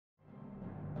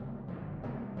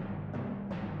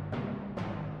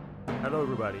Hello,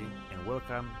 everybody, and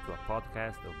welcome to a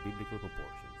podcast of Biblical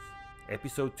Proportions.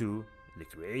 Episode 2, The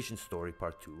Creation Story,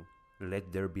 Part 2,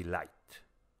 Let There Be Light.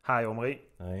 Hi, Omri.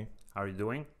 Hi. How are you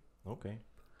doing? Okay.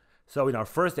 So, in our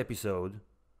first episode,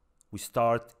 we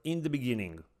start in the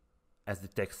beginning, as the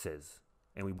text says,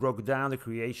 and we broke down the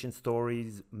creation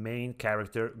story's main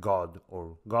character, God,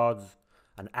 or gods,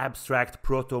 an abstract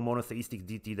proto-monotheistic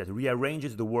deity that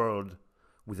rearranges the world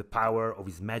with the power of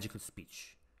his magical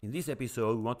speech. In this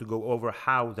episode, we want to go over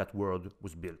how that world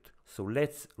was built. So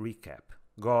let's recap.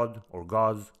 God, or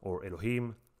gods, or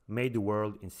Elohim, made the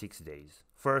world in 6 days.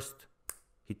 First,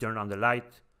 he turned on the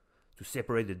light to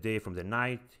separate the day from the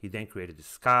night. He then created the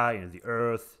sky and the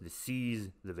earth, the seas,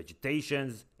 the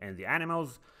vegetations, and the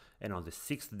animals. And on the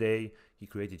 6th day, he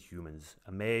created humans,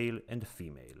 a male and a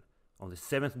female. On the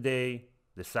 7th day,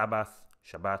 the Sabbath,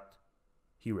 Shabbat,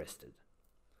 he rested.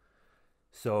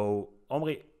 So,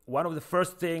 Omri, one of the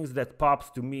first things that pops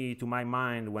to my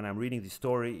mind when I'm reading this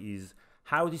story is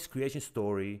how this creation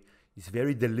story is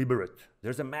very deliberate.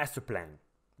 There's a master plan.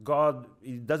 God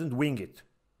doesn't wing it.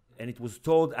 And it was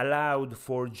told aloud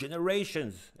for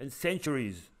generations and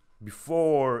centuries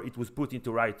before it was put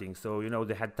into writing. So,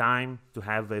 they had time to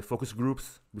have focus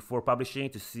groups before publishing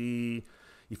to see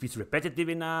if it's repetitive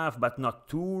enough, but not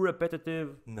too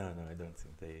repetitive. No, I don't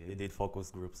think they did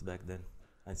focus groups back then.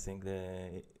 I think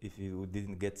that if you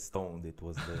didn't get stoned, it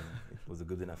was a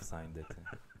good enough sign that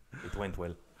it went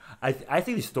well. I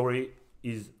think the story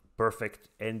is perfect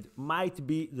and might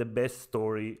be the best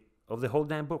story of the whole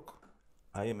damn book.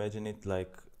 I imagine it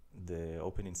like the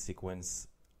opening sequence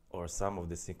or some of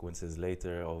the sequences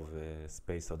later of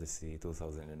Space Odyssey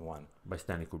 2001. By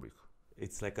Stanley Kubrick.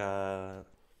 It's like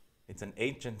it's an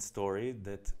ancient story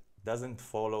that doesn't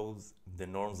follow the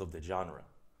norms of the genre.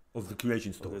 Of the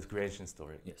creation story. Of the creation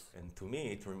story. Yes. And to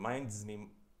me, it reminds me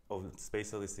of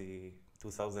Space Odyssey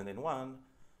 2001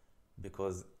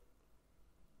 because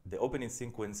the opening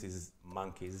sequence is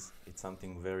monkeys. It's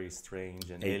something very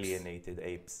strange and alienated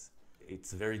apes.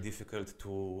 It's very difficult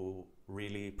to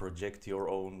really project your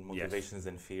own motivations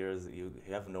and fears. You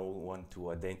have no one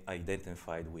to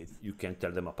identify with. You can't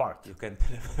tell them apart. You can't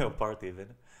tell them apart even.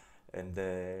 And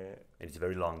it's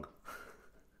very long.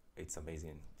 It's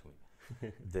amazing to me.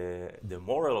 The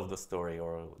moral of the story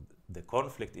or the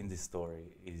conflict in this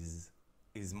story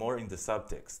is more in the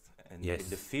subtext and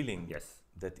the feeling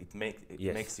that it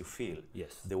makes you feel.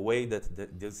 Yes. The way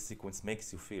that this sequence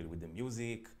makes you feel with the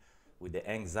music, with the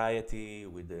anxiety,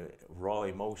 with the raw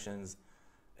emotions.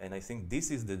 And I think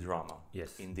this is the drama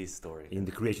in this story. In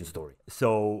the creation story.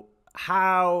 So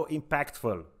how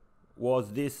impactful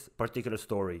was this particular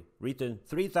story written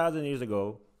 3,000 years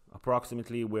ago,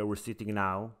 approximately where we're sitting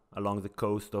now, along the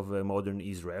coast of modern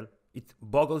Israel? It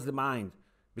boggles the mind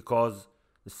because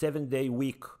the 7-day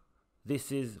week,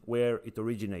 this is where it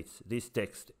originates, this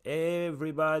text.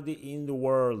 Everybody in the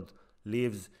world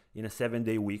lives in a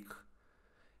 7-day week.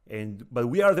 But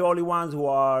we are the only ones who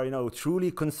are,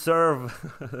 truly conserve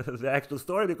the actual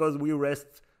story because we rest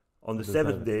on the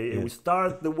 7th day and we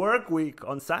start the work week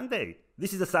on Sunday.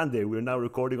 This is a Sunday. We're now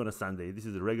recording on a Sunday. This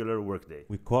is a regular work day.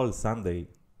 We call Sunday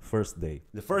first day.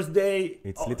 The first day.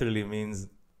 It literally means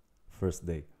first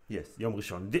day. Yes, Yom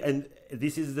Rishon. And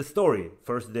this is the story.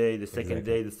 First day, the second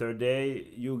day, the third day.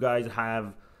 You guys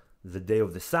have the day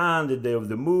of the sun, the day of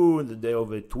the moon, the day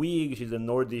of a twig. She's a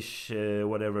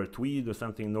Nordish, tweed or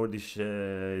something, Nordish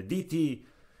deity.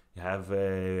 You have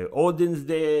Odin's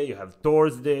day, you have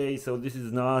Thor's day. So this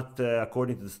is not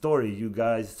according to the story. You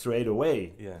guys straight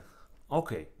away. Yeah.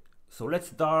 Okay, so let's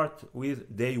start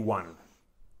with day 1.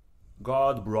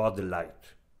 God brought the light.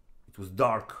 It was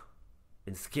dark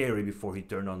and scary before he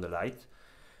turned on the light.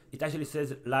 It actually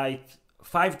says light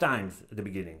 5 times at the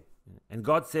beginning. And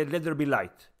God said, let there be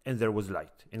light. And there was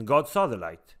light. And God saw the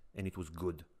light, and it was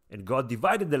good. And God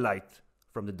divided the light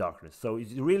from the darkness. So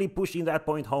it's really pushing that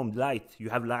point home. Light.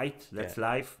 You have light. That's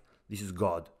life. This is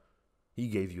God. He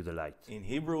gave you the light. In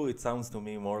Hebrew, it sounds to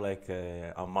me more like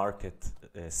a market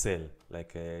sale.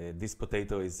 Like this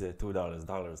potato is $2,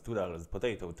 $2,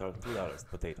 potato, $2,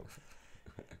 potato.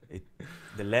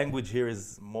 The language here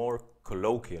is more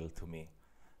colloquial to me.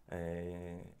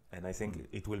 And I think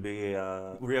it will be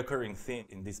a reoccurring theme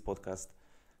in this podcast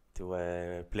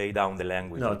to play down the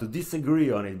language. No, to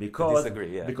disagree on it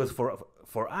because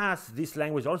for us this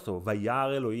language also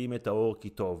Vayar Elohim et haor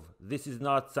ki tov. This is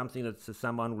not something that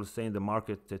someone will say in the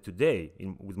market today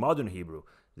with modern Hebrew.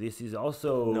 This is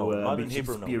also modern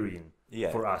Hebrew, Shakespearean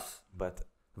for us. But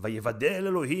ויבדל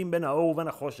אלוהים בין האור ובין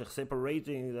החושך,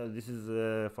 separating, this is,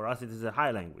 for us it is a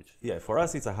high language. Yeah, for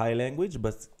us it's a high language,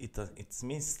 but it's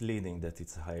misleading that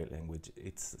it's a high language.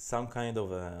 It's some kind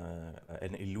of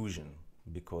an illusion,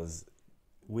 because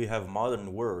we have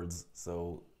modern words,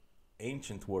 so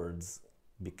ancient words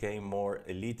became more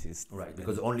elitist. Right,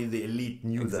 because only the elite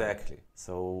knew that. Exactly.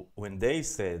 So when they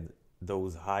said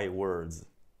those high words,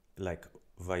 like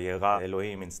Vayera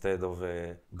Elohim instead of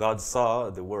God saw,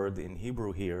 the word in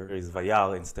Hebrew here is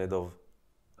Vayar instead of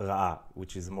Ra'a,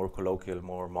 which is more colloquial,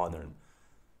 more modern.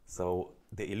 So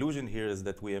the illusion here is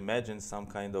that we imagine some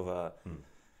kind of a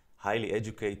highly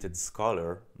educated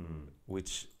scholar,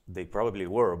 which they probably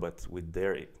were, but with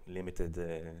their limited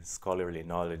scholarly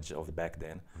knowledge of back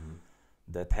then,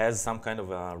 that has some kind of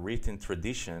a written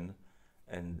tradition,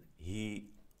 and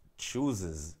he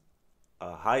chooses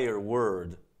a higher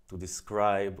word to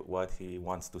describe what he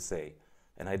wants to say.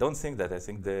 And I don't think that. I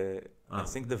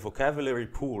think the vocabulary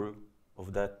pool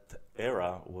of that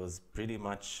era was pretty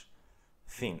much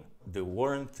thin. There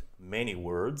weren't many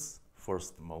words,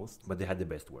 first most. But they had the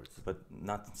best words. But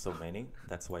not so many.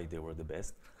 That's why they were the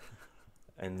best.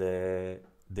 And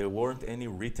there weren't any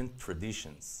written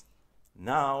traditions.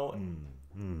 Now,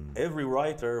 every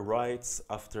writer writes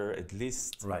after at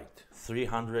least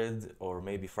 300 or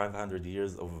maybe 500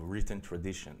 years of written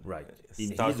tradition. Right.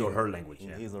 In his or her language.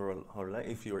 In his or her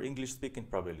language. If you're English speaking,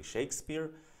 probably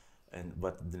Shakespeare.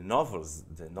 But the novels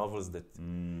that...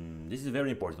 This is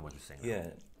very important what you're saying. Yeah.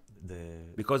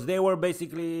 Because they were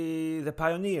basically the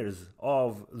pioneers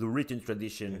of the written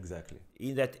tradition. Exactly.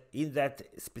 In that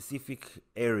specific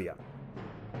area.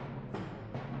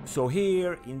 So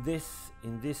here in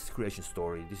this creation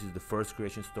story, this is the first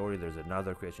creation story, there's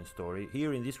another creation story.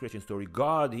 Here in this creation story,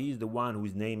 God, he is the one who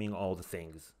is naming all the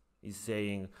things. He's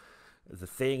saying the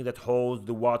thing that holds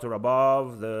the water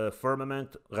above, the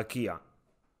firmament, Rakia.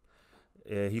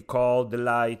 He called the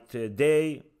light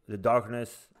day, the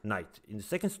darkness night. In the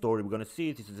second story, we're going to see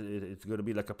it's going to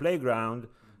be like a playground,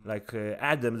 like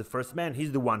Adam, the first man,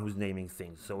 he's the one who's naming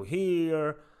things. So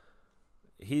here,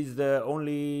 he's the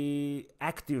only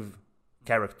active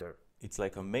character. It's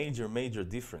like a major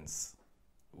difference,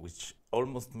 which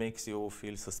almost makes you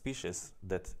feel suspicious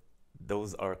that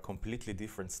those are completely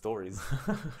different stories.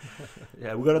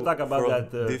 Yeah, we're going to talk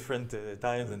about that. Different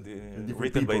times and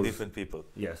written by different people.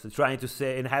 Yes, trying to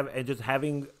say and just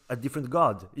having a different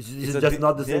God. It's just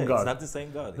not the same God. It's not the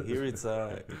same God. Here it's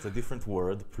a different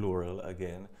word, plural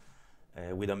again,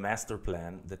 with a master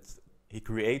plan that he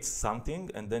creates something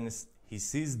and then he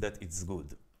sees that it's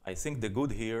good. I think the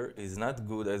good here is not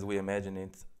good as we imagine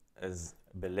it, as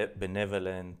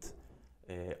benevolent,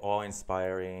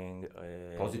 awe-inspiring.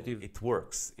 Positive. It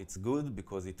works. It's good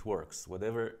because it works.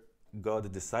 Whatever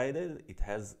God decided, it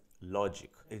has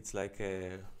logic. It's like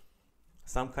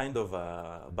some kind of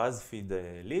a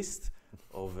BuzzFeed list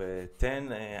of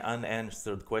 10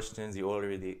 unanswered questions you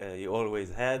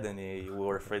always had and you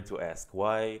were afraid to ask.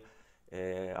 Why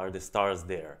are the stars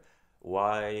there?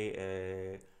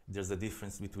 Why there's a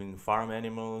difference between farm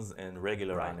animals and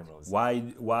regular animals? Why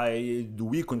do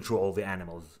we control the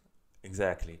animals?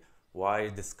 Exactly. Why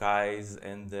the skies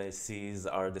and the seas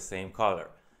are the same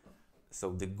color?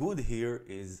 So the good here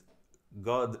is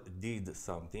God did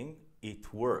something,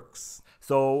 it works.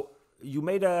 So you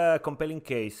made a compelling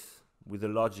case with the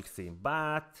logic theme,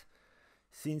 but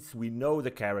since we know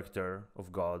the character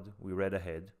of God, we read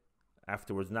ahead.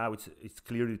 Afterwards, now it's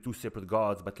clearly two separate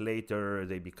gods, but later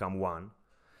they become one.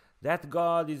 That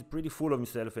God is pretty full of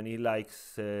himself and he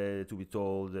likes to be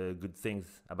told good things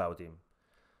about him.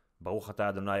 Baruch atah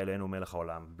Adonai Eloheinu melech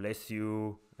haolam. Bless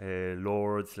you,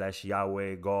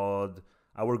 Lord/Yahweh, God,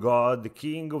 our God, the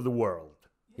King of the world.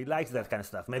 He likes that kind of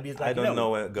stuff. Maybe it's like, I don't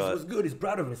know God. This was good, he's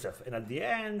proud of himself. And at the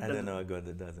end... I don't know a God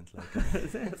that doesn't like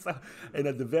it. And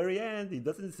at the very end, he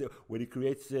doesn't say... When he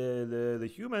creates the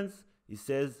humans, he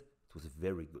says, it was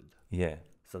very good. Yeah.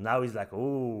 So now he's like,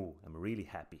 oh, I'm really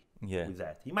happy with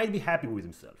that. He might be happy with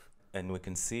himself. And we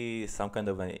can see some kind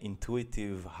of an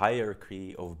intuitive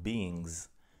hierarchy of beings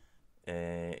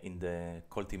in the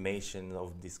cultivation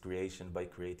of this creation by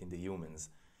creating the humans.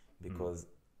 Because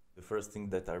the first things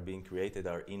that are being created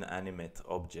are inanimate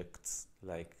objects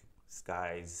like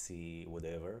skies, sea,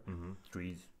 whatever.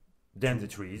 Trees. Then the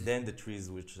trees. Then the trees,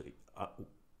 which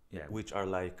are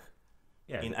like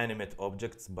inanimate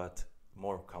objects, but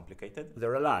more complicated.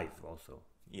 They're alive also.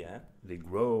 Yeah. They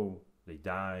grow, they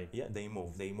die. Yeah, they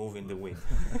move. They move in the wind.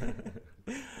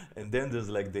 And then there's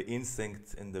like the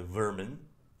insects and the vermin,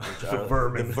 which are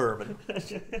the vermin,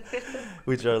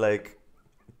 which are like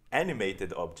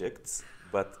animated objects,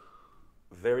 but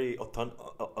very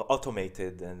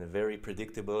automated and very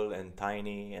predictable and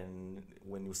tiny, and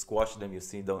when you squash them, you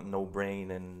see no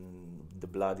brain and the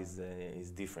blood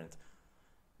is different.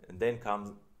 And then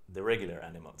comes the regular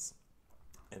animals,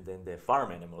 and then the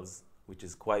farm animals, which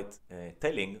is quite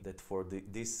telling that for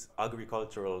this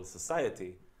agricultural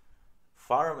society,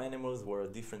 farm animals were a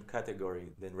different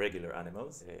category than regular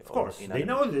animals. Of course, they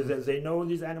know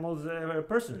these animals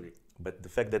personally. But the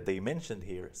fact that they mentioned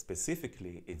here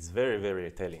specifically, it's very, very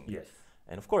telling. Yes.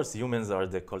 And of course, humans are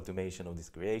the culmination of this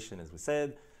creation, as we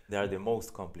said. They are the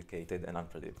most complicated and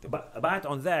unpredictable. But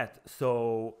on that,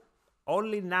 so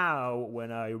only now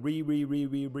when I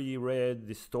reread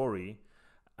this story,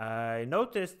 I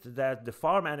noticed that the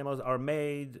farm animals are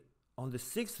made on the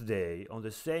sixth day, on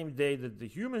the same day that the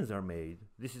humans are made.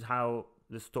 This is how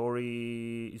the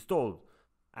story is told.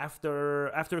 After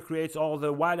it creates all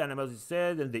the wild animals, it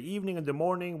said, and the evening and the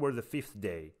morning were the fifth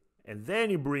day. And then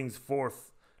he brings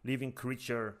forth living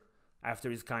creature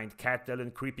after his kind, cattle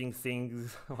and creeping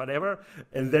things, whatever,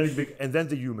 and then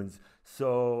the humans.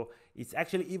 So it's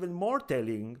actually even more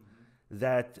telling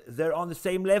that they're on the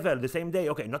same level, the same day.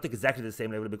 Okay, not exactly the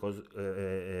same level because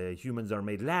humans are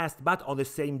made last, but on the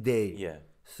same day. Yeah.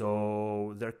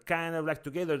 So they're kind of like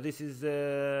together. This is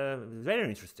very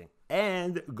interesting.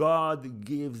 And God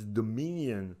gives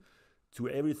dominion to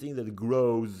everything that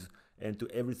grows and to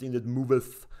everything that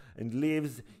moveth and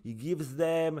lives. He gives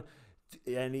them,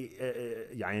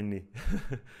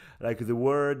 like the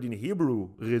word in Hebrew,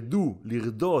 redu,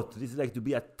 lirdot. This is like to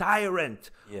be a tyrant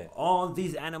on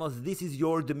these animals. This is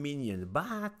your dominion.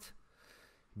 But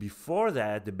before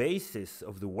that, the basis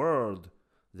of the world,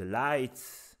 the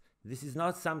lights, this is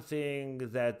not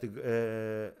something that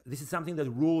this is something that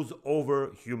rules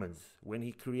over humans. When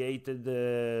he created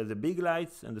the big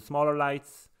lights and the smaller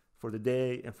lights for the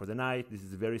day and for the night, this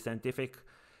is very scientific.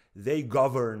 They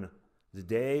govern the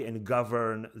day and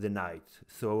govern the night.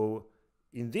 So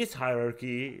in this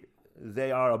hierarchy,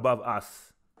 they are above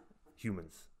us,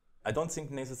 humans. I don't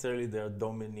think necessarily they are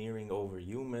domineering over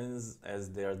humans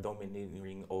as they are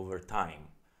domineering over time.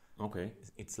 Okay.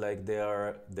 It's like they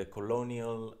are the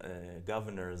colonial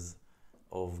governors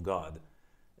of God.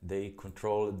 They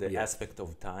control the aspect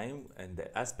of time, and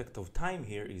the aspect of time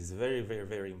here is very, very,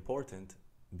 very important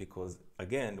because,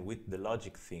 again, with the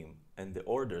logic theme and the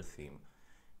order theme,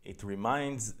 it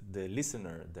reminds the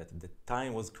listener that the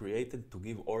time was created to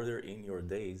give order in your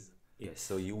days. Yes.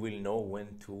 So you will know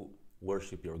when to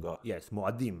worship your God. Yes,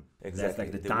 Moadim. Exactly. That's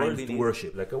like the time to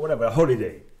worship, like a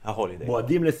holiday. A holiday.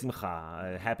 Moadim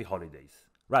lesimcha, happy holidays.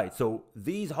 Right. So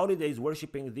these holidays,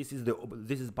 worshiping, this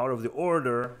is part of the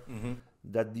order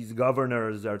that these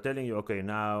governors are telling you. Okay,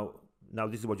 now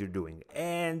this is what you're doing.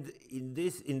 And in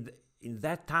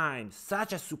that time,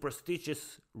 such a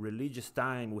superstitious religious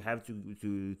time, we have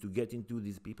to get into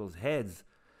these people's heads.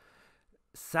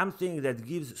 Something that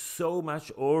gives so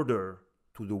much order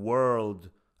to the world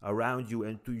around you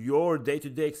and to your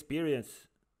day-to-day experience.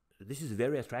 This is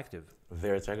very attractive.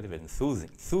 Very attractive and soothing.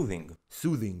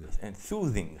 And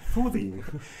soothing.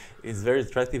 It's very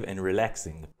attractive and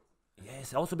relaxing.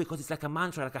 Yes, also because it's like a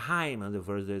mantra, like a hymn. On the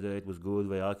first day it was good,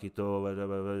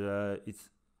 it's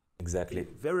exactly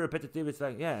very repetitive. It's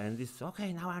like, and this,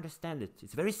 okay, now I understand it.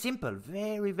 It's very simple,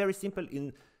 very, very simple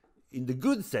in the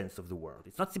good sense of the word.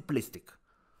 It's not simplistic.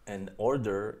 And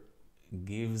order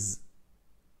gives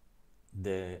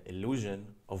the illusion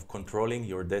of controlling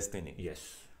your destiny.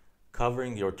 Yes.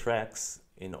 Covering your tracks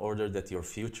in order that your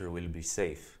future will be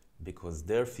safe, because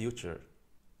their future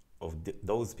of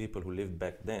those people who lived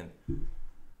back then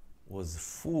was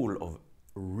full of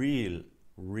real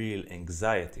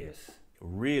anxiety. Yes.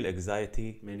 Real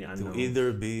anxiety to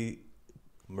either be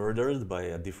murdered by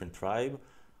a different tribe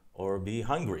or be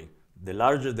hungry. The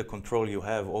larger the control you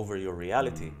have over your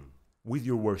reality, with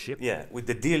your worship, with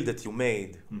the deal that you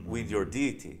made with your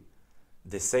deity,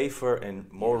 the safer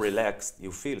and more relaxed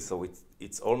you feel. So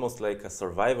it's almost like a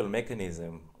survival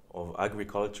mechanism of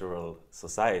agricultural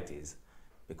societies,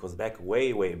 because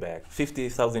way back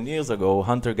 50,000 years ago,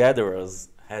 hunter-gatherers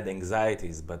had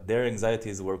anxieties, but their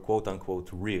anxieties were quote unquote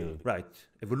real. Right,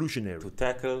 evolutionary. To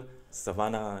tackle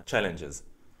savanna challenges.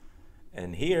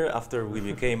 And here, after we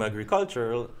became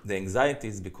agricultural, the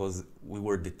anxieties, because we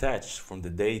were detached from the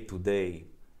day-to-day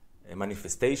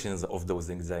manifestations of those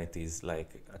anxieties,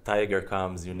 like a tiger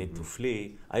comes, you need to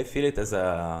flee. I feel it as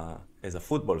a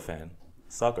football fan,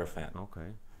 soccer fan. Okay.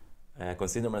 I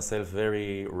consider myself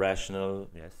very rational.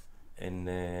 Yes. And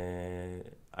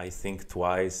I think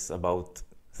twice about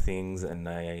things, and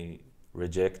I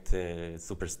reject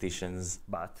superstitions.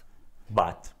 But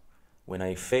when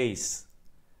I face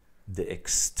the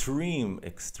extreme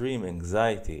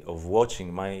anxiety of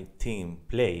watching my team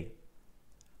play,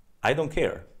 I don't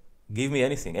care. Give me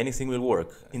anything will work.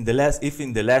 If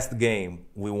in the last game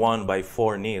we won by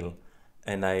 4-0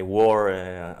 and I wore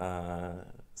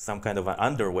some kind of an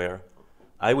underwear,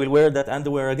 I will wear that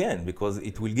underwear again because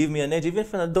it will give me an edge, even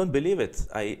if I don't believe it.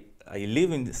 I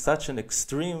live in such an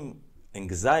extreme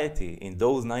anxiety in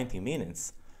those 90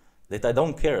 minutes that I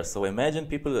don't care. So imagine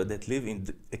people that live in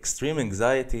extreme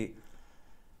anxiety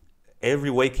every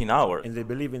waking hour. And they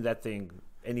believe in that thing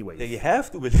anyway. They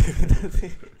have to believe in that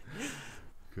thing.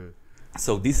 Good.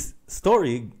 So this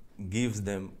story gives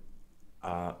them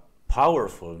a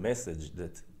powerful message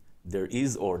that there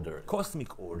is order.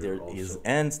 Cosmic order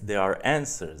There are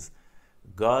answers.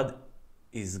 God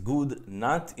is good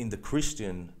not in the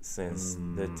Christian sense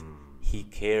that he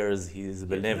cares, he is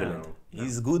benevolent. No.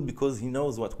 He's good because he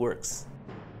knows what works.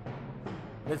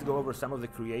 Let's go over some of the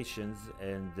creations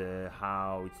and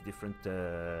how it's different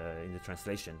in the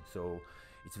translation. So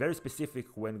it's very specific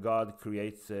when God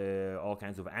creates all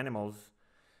kinds of animals.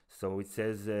 So it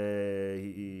says,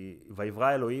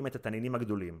 ויברא אלוהים את התנינים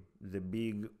הגדולים. The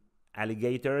big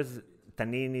alligators.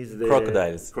 Tanin is the...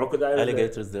 Crocodiles. Crocodiles.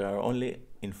 Alligators, they are only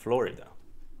in Florida.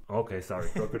 Okay, sorry,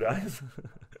 crocodiles.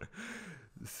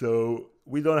 So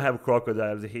we don't have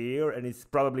crocodiles here, and it's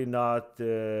probably not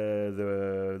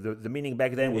the meaning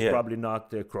back then was probably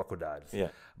not crocodiles. Yeah.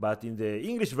 But in the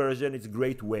English version, it's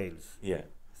great whales. Yeah.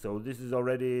 So these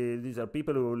are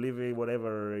people who live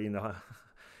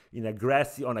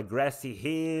on a grassy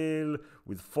hill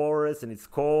with forests, and it's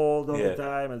cold all the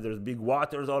time, and there's big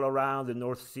waters all around the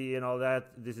North Sea and all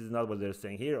that. This is not what they're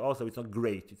saying here. Also, it's not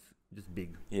great; it's just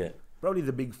big. Yeah. Probably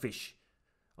the big fish.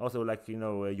 Also, like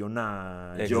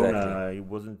Jonah, he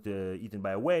wasn't eaten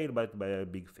by a whale, but by a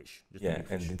big fish. Just a big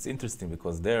fish. And it's interesting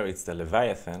because there it's the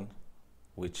Leviathan,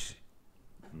 which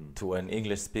to an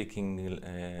English-speaking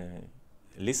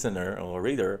listener or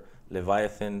reader,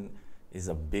 Leviathan is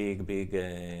a big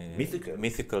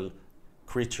mythical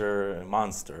creature,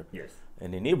 monster. Yes.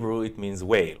 And in Hebrew it means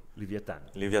whale.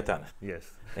 Leviathan. Yes.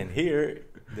 And here,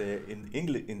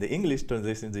 in the English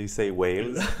translation, they say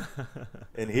whales,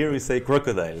 and here we say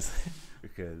crocodiles.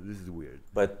 Okay, this is weird.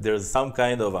 But there's some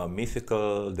kind of a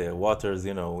mythical, the waters,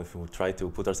 if we try to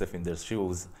put ourselves in their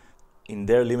shoes, in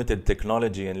their limited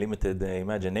technology and limited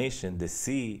imagination, the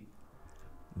sea,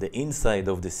 the inside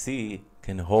of the sea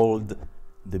can hold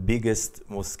the biggest,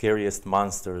 most scariest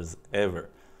monsters ever.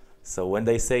 So when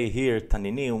they say here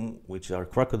taninim, which are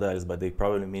crocodiles, but they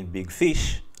probably mean big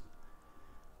fish,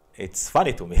 it's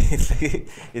funny to me.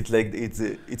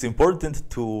 It's important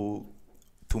to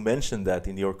mention that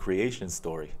in your creation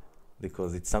story,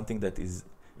 because it's something that is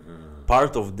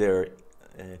part of their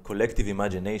collective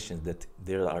imagination, that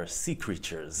there are sea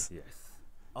creatures. Yes.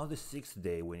 On the sixth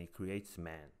day, when he creates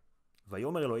man,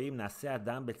 ויאמר אלוהים נעשה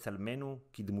אדם בצלמנו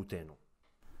כדמותנו.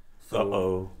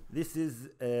 So this is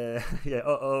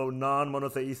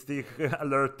non-monotheistic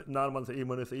alert,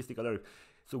 non-monotheistic alert.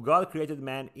 So God created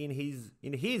man in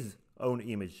his own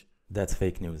image. That's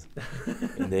fake news.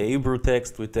 In the Hebrew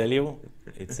text, we tell you,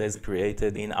 it says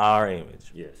created in our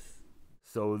image. Yes.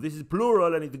 So this is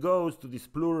plural, and it goes to this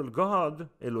plural God,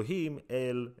 Elohim,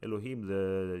 Elohim,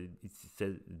 it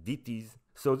says deities.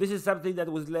 So this is something that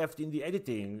was left in the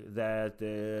editing that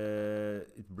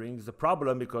it brings a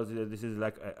problem, because this is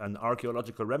like an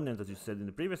archaeological remnant, as you said in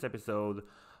the previous episode,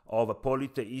 of a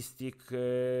polytheistic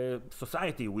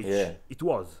society, which it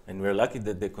was. And we're lucky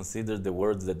that they consider the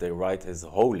words that they write as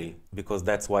holy, because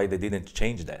that's why they didn't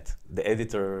change that. The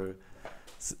editor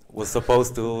was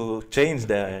supposed to change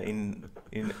that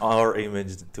in our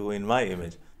image to in my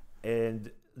image.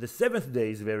 And the seventh day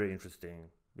is very interesting,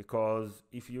 because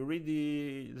if you read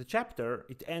the chapter,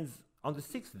 it ends on the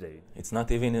sixth day. It's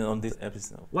not even on this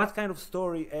episode. What kind of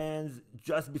story ends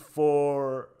just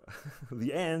before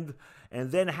the end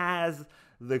and then has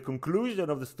the conclusion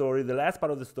of the story, the last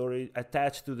part of the story,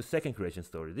 attached to the second creation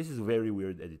story? This is very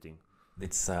weird editing.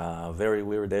 It's very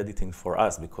weird editing for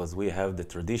us because we have the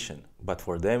tradition, but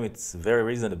for them it's very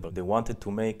reasonable. They wanted to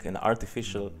make an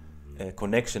artificial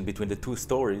connection between the two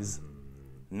stories,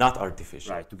 not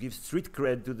artificial. Right, to give street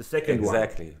cred to the second one.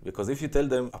 Exactly, because if you tell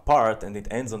them apart and it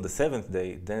ends on the seventh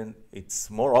day, then it's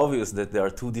more obvious that there are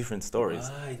two different stories.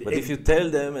 Right. But if you tell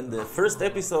them and the first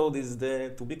episode is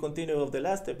the to be continued of the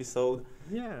last episode.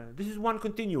 Yeah, this is one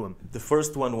continuum. The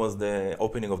first one was the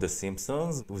opening of The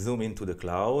Simpsons. We zoom into the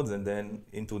clouds and then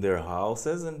into their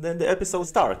houses, and then the episode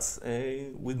starts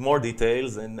with more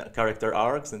details and character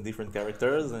arcs and different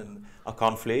characters and a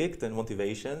conflict and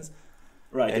motivations.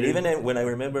 Right. And even when I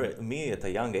remember me at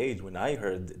a young age, when I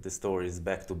heard the stories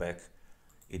back to back,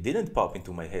 it didn't pop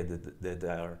into my head that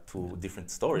there are two different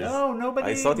stories. No,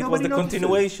 nobody. I thought it was the notices.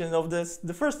 continuation of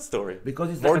the first story. Because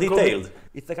it's more like detailed.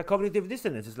 It's like a cognitive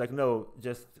dissonance. It's like, no,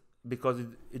 just because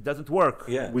it doesn't work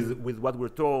Yeah. with what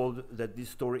we're told that this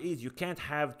story is. You can't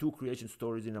have two creation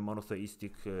stories in a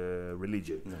monotheistic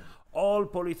religion. No. All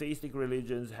polytheistic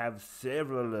religions have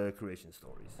several creation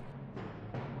stories.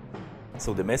 So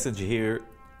the message here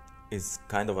is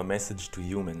kind of a message to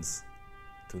humans,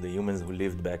 to the humans who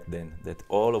lived back then, that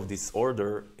all of this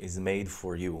order is made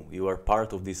for you. You are part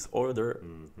of this order,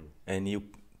 and you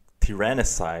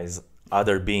tyrannicize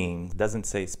other beings. Doesn't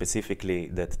say specifically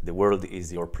that the world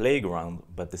is your playground,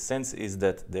 but the sense is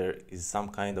that there is some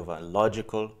kind of a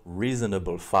logical,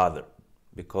 reasonable father,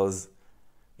 because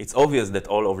it's obvious that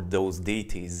all of those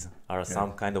deities are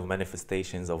some kind of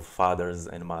manifestations of fathers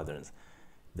and mothers.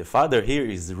 The father here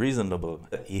is reasonable.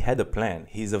 He had a plan.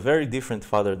 He's a very different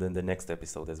father than the next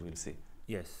episode, as we'll see.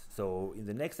 Yes. So in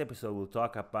the next episode, we'll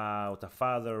talk about a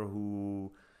father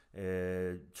who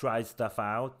tries stuff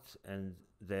out, and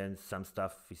then some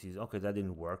stuff he sees, okay, that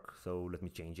didn't work, so let me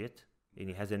change it. And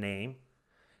he has a name.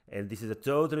 And this is a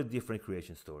totally different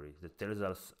creation story that tells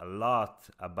us a lot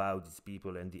about these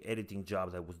people and the editing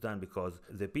job that was done, because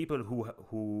the people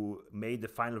who made the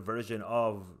final version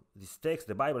of this text,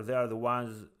 the Bible, they are the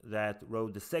ones that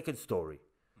wrote the second story.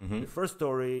 The first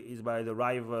story is by the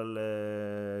rival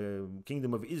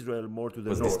kingdom of Israel, more to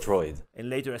the north. Was destroyed. And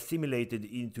later assimilated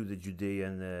into the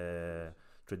Judean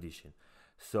tradition.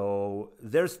 So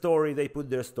their story, they put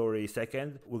their story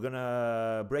second. We're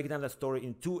gonna break down that story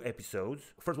in 2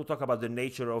 episodes. First, we'll talk about the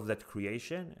nature of that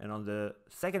creation. And on the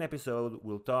second episode,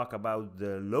 we'll talk about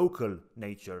the local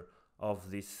nature of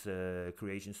this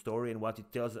creation story and what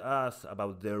it tells us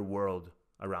about their world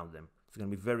around them. It's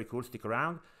gonna be very cool. Stick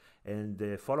around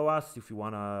and follow us if you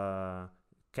wanna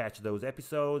catch those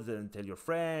episodes, and tell your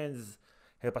friends,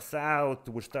 help us out.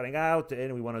 We're starting out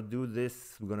and we wanna do this.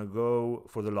 We're gonna go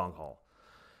for the long haul.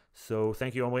 So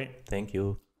thank you, Omri. Thank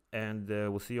you. And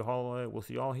we'll see you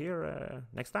all here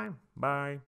next time. Bye.